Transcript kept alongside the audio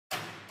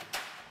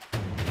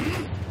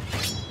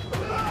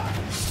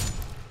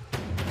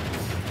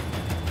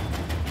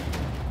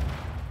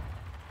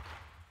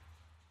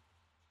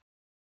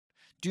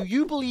Do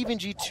you believe in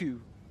G2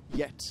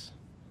 yet?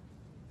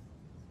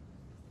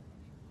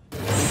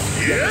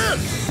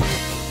 Yes!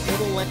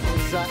 Middle left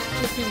is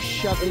just been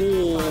shoved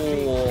in.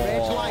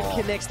 Edge line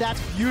connects, that's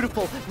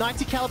beautiful.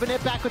 90 caliber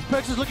net back with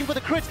Perkz is looking for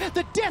the crit.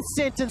 The death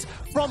sentence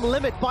from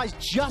Limit buys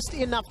just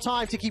enough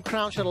time to keep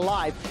Crownshot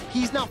alive.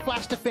 He's now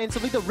flashed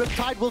defensively, the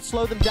Riptide will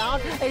slow them down.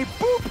 A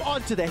boop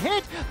onto the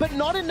head, but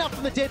not enough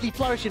from the Deadly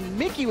Flourish, and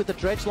Miky with the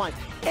dredge line.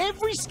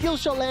 Every skill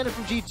shot landed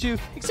from G2,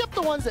 except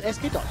the ones that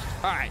SK dodged.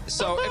 Alright,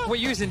 so if we're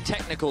using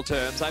technical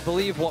terms, I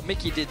believe what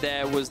Miky did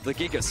there was the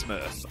Giga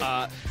Smurf.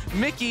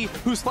 Miky,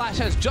 whose flash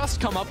has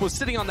just come up, was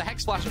sitting on the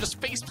Hex Flash and just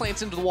face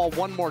plants into the wall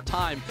one more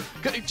time.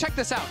 Check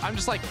this out. I'm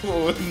just like,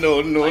 Oh,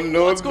 no,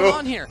 what's going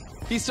on here?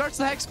 He starts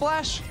the Hex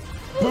Flash.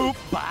 Boop,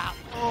 bop.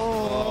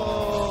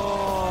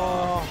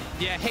 Oh.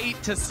 You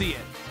hate to see it.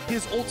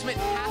 His ultimate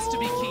has to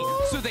be key.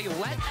 So they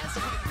let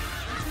SK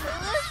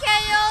Look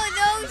at all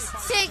those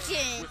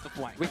chickens. with the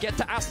flank. We get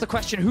to ask the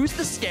question, who's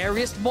the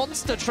scariest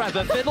monster,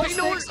 Trevor?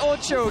 Fiddlesticks or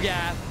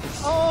Cho'Gath?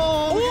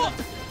 Oh.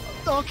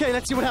 Okay,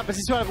 let's see what happens.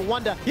 Let's see what happens.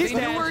 Wunder. They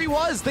knew where he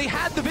was. They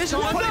had the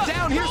vision to put it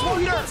down. Here's He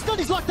Wunder. got stunned.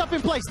 He's locked up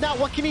in place. Now,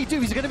 what can he do?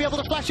 He's going to be able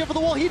to flash over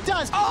the wall. He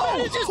does. Oh!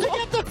 Manages to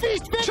get the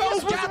feast. Phineas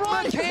was Cho'Gath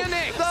right.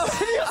 mechanics.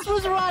 Phineas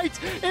was right.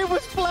 It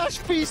was flash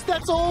feast.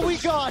 That's all we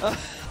got.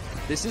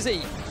 This is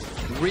a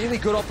really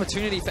good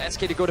opportunity for SK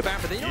to go to bat,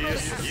 but they don't know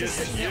Yes, the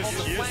yes, yes.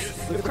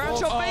 The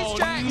Crownshot face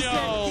jack.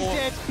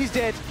 He's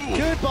dead.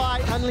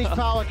 Goodbye. Unleashed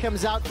power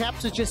comes out.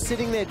 Caps is just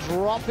sitting there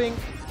dropping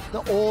the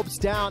orbs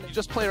down. You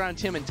just play around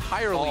him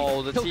entirely.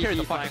 Oh, the He'll carry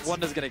the TP flank. fight.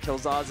 Wonder's gonna kill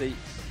Zazie.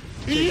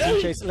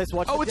 Chase, let's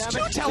watch Oh, the it's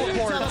damage. two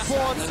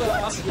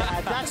teleports.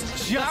 Yeah, that's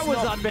just That was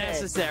not fair.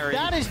 unnecessary.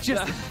 That is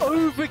just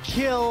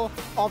overkill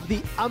of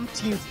the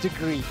umpteenth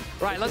degree.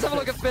 Right, let's have a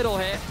look at Fiddle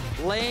here.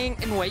 Laying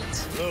in wait.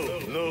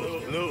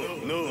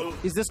 No.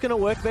 Is this going to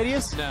work,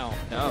 Vedius? No.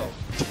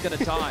 He's gonna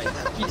die.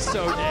 He's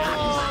so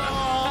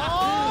dead.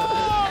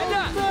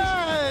 Oh,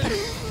 man.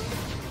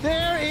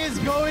 There is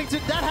going to...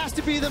 That has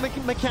to be the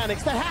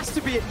mechanics. That has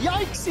to be it.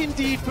 Yikes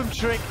indeed from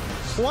Trick.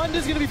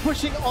 Wunder's going to be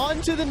pushing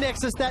onto the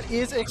Nexus that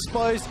is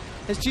exposed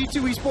as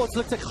G2 Esports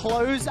look to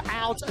close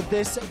out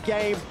this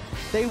game.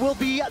 They will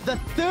be the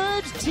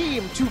third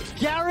team to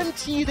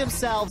guarantee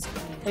themselves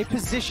a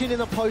position in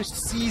the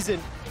postseason.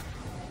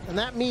 And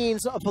that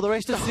means for the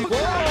rest of the season...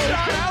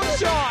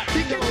 Crownshot!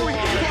 He can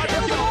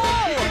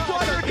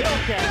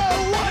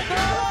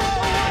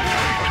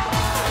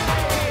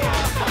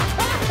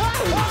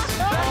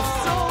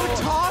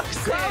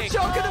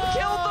Crownshot could have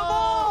killed them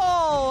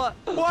all!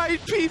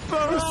 White people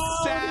are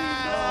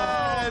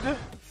sad.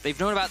 They've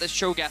known about this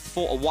Cho'Gath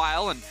for a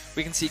while, and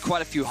we can see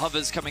quite a few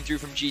hovers coming through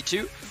from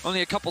G2.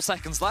 Only a couple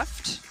seconds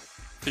left.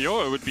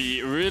 Fiora would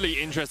be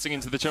really interesting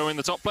into the Cho in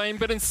the top lane,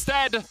 but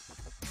instead,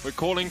 we're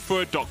calling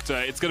for a doctor.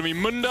 It's going to be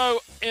Mundo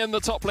in the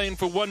top lane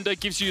for Wunder.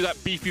 Gives you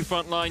that beefy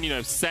front line, you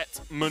know, Sett,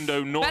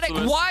 Mundo, Nautilus.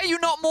 Medic, why are you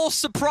not more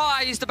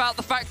surprised about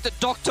the fact that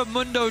Dr.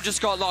 Mundo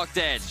just got locked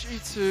in?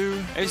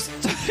 G2.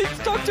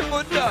 It's Dr.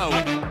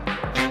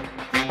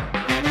 Mundo.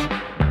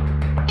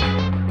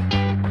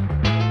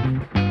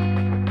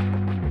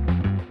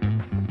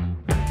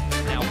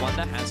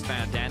 Has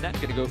found Dandan,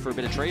 gonna go for a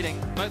bit of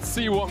trading. Let's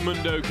see what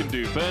Mundo can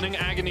do. Burning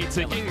Agony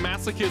ticking,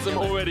 Masochism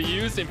already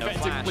used,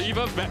 Infected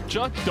Cleaver,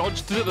 Vector,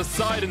 dodged to the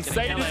side, and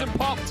Sadism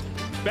popped.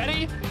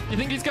 Betty, you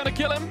think he's gonna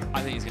kill him?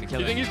 I think he's gonna kill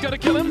him. You think he's gonna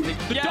kill him? The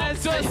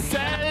Yes. doctor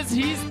says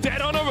he's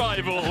dead on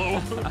arrival.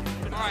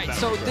 Alright,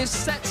 so this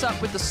sets up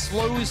with the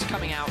slows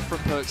coming out from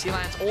Perkz. He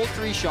lands all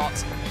 3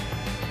 shots.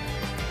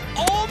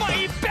 Oh my,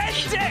 he bent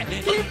it!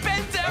 He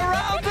bent it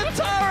around the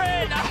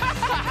turret!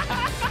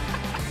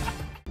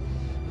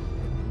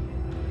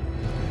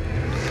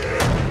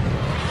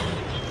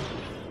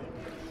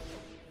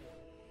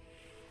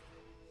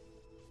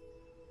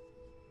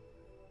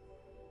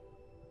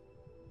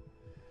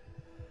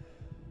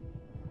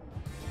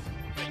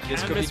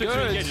 This could be Misfits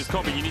good. engages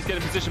Copy. You need to get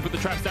in position, put the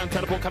traps down,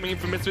 teleport coming in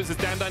from Misfits as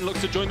Dandan looks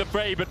to join the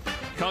fray, but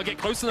can't get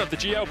close enough. The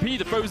GLP,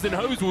 the frozen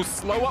hose, will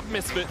slow up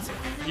Misfits,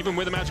 even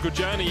with a magical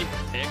journey.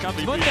 Here comes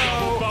the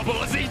Mundo.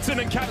 bubble is eaten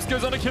and Caps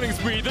goes on a killing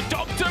spree. The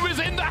doctor is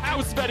in the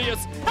house,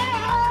 Vedius.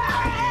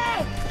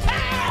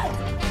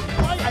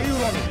 Why are you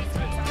running?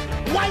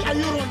 Why are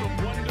you running?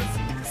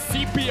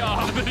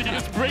 CPR that he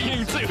is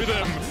bringing to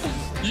them.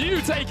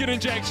 You take an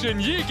injection,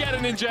 you get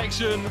an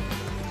injection.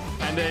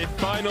 And a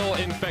final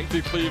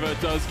Infected Cleaver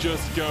does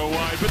just go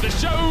wide. But the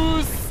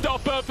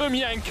showstopper from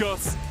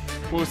Jankos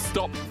will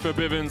stop for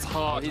Bivens'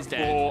 heart he's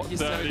dead. for He's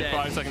so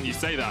 35 dead. seconds. You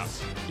say that.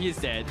 He is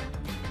dead.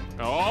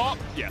 Oh,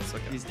 yes,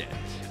 okay. He's dead.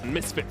 And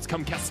Misfits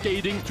come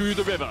cascading through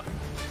the river.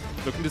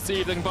 Looking to see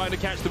if they can find a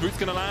catch. The root's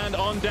going to land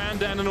on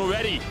Dandan, and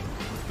already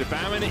the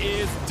Baron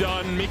is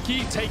done.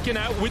 Miky taken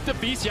out with the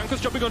beast.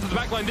 Jankos jumping onto the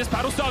backline. This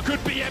Battlestar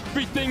could be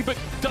everything, but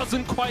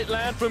doesn't quite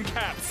land from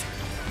Caps.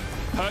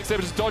 Perkz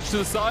able to dodge to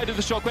the side of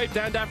the shockwave.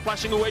 Dan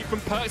flashing away from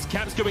Perkz.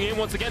 Caps going in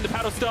once again. The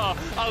paddle star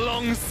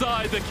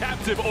alongside the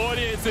captive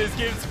audiences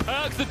gives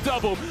Perkz the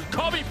double.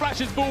 Kobe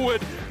flashes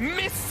forward,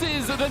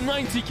 misses the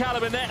 90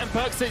 caliber net, and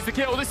Perkz takes the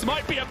kill. This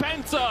might be a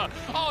penta.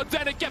 Oh,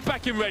 Dennett, get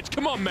back in reg.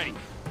 Come on, mate.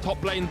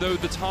 Top lane, though,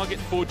 the target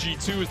for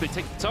G2 as they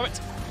take the turret.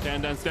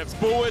 Dan steps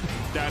forward.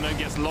 Dan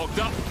gets locked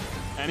up.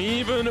 And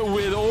even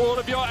with all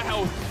of your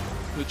health,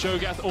 the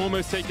Cho'Gath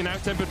almost taken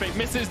out. Tempered Fate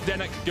misses.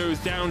 Dennett goes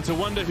down to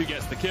Wunder, who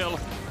gets the kill.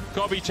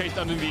 Kobe chased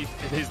underneath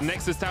his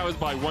Nexus towers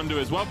by Wunder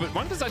as well, but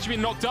Wunder's actually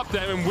been knocked up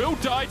there and will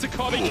die to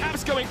Kobe.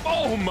 Caps going,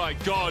 oh my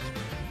god.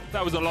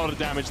 That was a lot of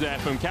damage there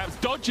from Caps.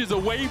 Dodges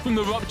away from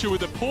the rupture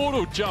with a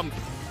portal jump.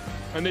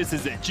 And this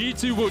is it.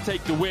 G2 will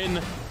take the win.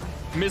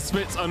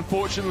 Misfits,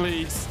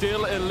 unfortunately,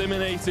 still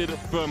eliminated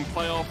from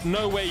playoff.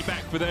 No way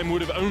back for them.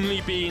 Would have only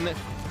been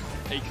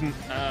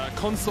a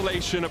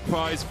consolation, a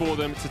prize for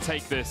them to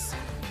take this.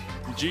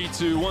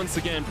 G2 once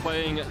again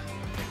playing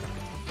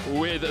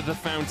with the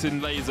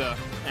Fountain Laser,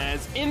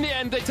 as in the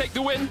end they take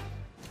the win,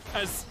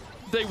 as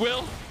they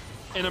will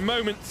in a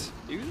moment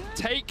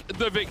take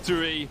the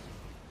victory.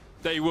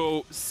 They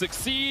will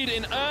succeed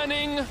in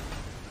earning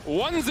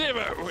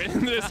 1-0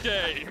 in this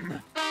game.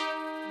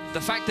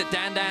 The fact that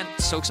Dan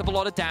soaks up a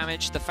lot of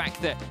damage, the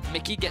fact that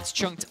Miky gets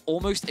chunked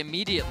almost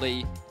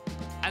immediately,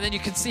 and then you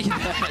can see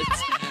that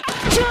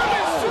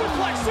German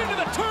suplex into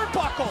the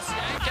turnbuckles.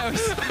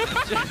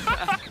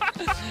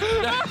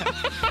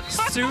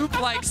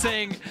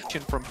 Suplexing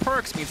from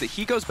Perkz means that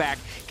he goes back,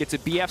 gets a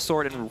BF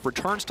sword, and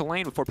returns to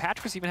lane before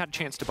Patrick's even had a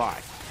chance to buy.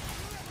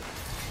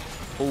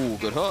 Oh,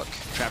 good hook.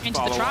 Trap Into the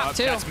follow trap, up.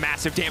 too. That's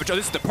massive damage. Oh,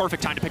 this is the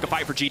perfect time to pick a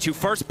fight for G2.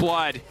 First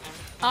blood.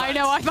 I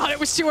know, I thought it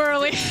was too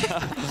early.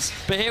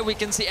 But here we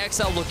can see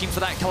Excel looking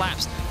for that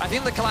collapse. I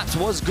think the collapse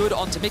was good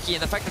onto Miky,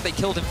 and the fact that they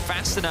killed him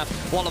fast enough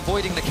while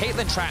avoiding the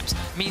Caitlyn traps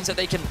means that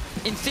they can,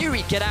 in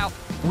theory, get out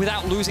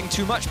without losing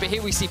too much. But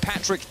here we see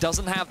Patrick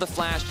doesn't have the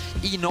flash,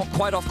 E not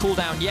quite off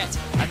cooldown yet,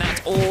 and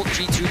that's all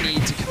G2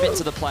 need to commit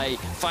to the play,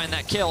 find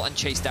that kill, and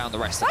chase down the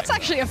rest of it. That's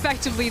actually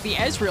effectively the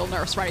Ezreal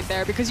nurse right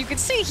there, because you can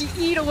see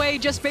he eat away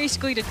just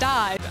basically to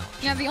die.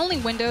 Yeah, the only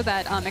window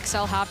that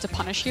Excel have to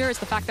punish here is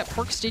the fact that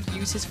Perkz did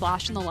use his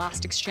flash in the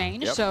last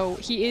exchange, so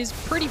he is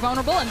pretty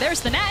vulnerable, and there's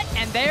the net,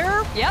 and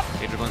there,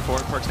 Syndra going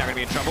forward, Perkz not going to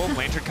be in trouble.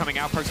 Lantern coming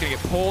out, Perkz going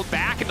to get pulled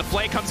back, and the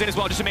flay comes in as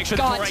well just to make sure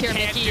that Torrey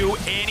can't do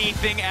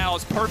anything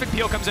else. Perfect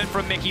peel comes in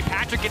from Miky.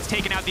 Patrick gets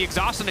taken out, the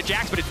exhaust on the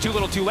Jax, but it's too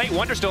little too late.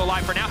 Wunder's still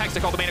alive for now.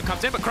 Hextech ultimatum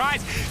comes in, but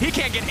cries. He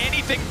can't get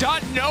anything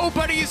done.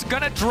 Nobody's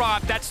going to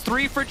drop. That's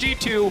 3 for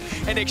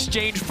G2 in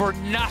exchange for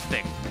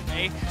nothing.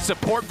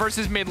 Support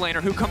versus mid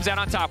laner. Who comes out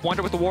on top?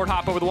 Wunder with the ward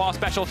hop over the wall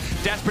special.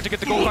 Desperate to get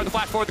the gold card, the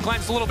flash forward. The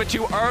cleanse a little bit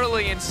too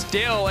early, and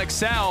still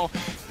Excel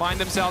find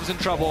themselves in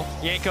trouble.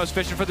 Jankos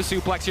fishing for the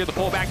suplex here. The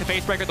pull back, the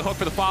face breaker, the hook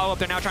for the follow-up.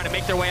 They're now trying to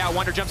make their way out.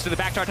 Wunder jumps to the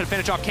back, trying to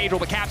finish off Caitlyn,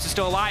 but Caps is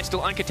still alive,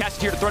 still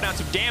uncontested here to throw down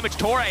some damage.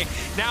 Torrey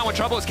now in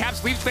trouble as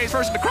Caps leaves face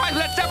first, and the cries,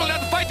 that's definitely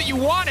not the fight that you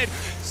wanted.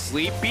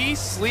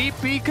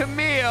 Sleepy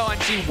Camille,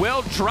 and she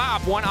will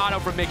drop. One auto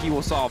from Miky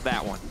will solve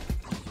that one.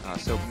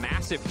 So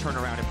massive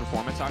turnaround in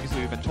performance. Obviously,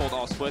 we've been told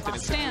all split and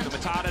it's the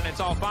Matata and it's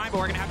all fine, but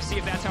we're going to have to see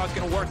if that's how it's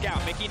going to work out.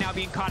 Miky now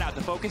being caught out.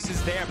 The focus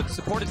is there, but the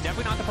support is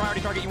definitely not the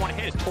priority target you want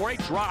to hit. As Torrey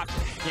drops,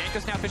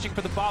 Jankos now fishing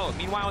for the follow.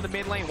 Meanwhile, in the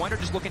mid lane, Wunder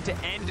just looking to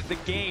end the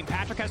game.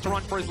 Patrick has to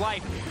run for his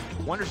life.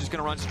 Wunder's just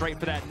going to run straight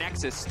for that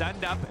Nexus.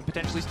 Stunned up and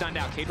potentially stunned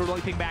out. Caitlyn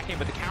leaping back in,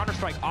 but the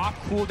counter-strike off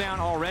cooldown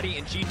already,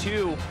 and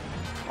G2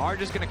 are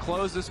just going to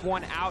close this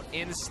one out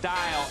in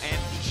style. And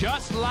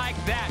just like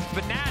that,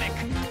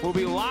 Fnatic will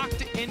be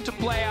locked into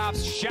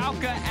playoffs.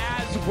 Schalke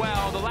as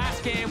well. The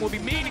last game will be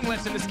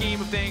meaningless in the scheme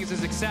of things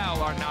as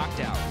Excel are knocked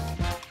out.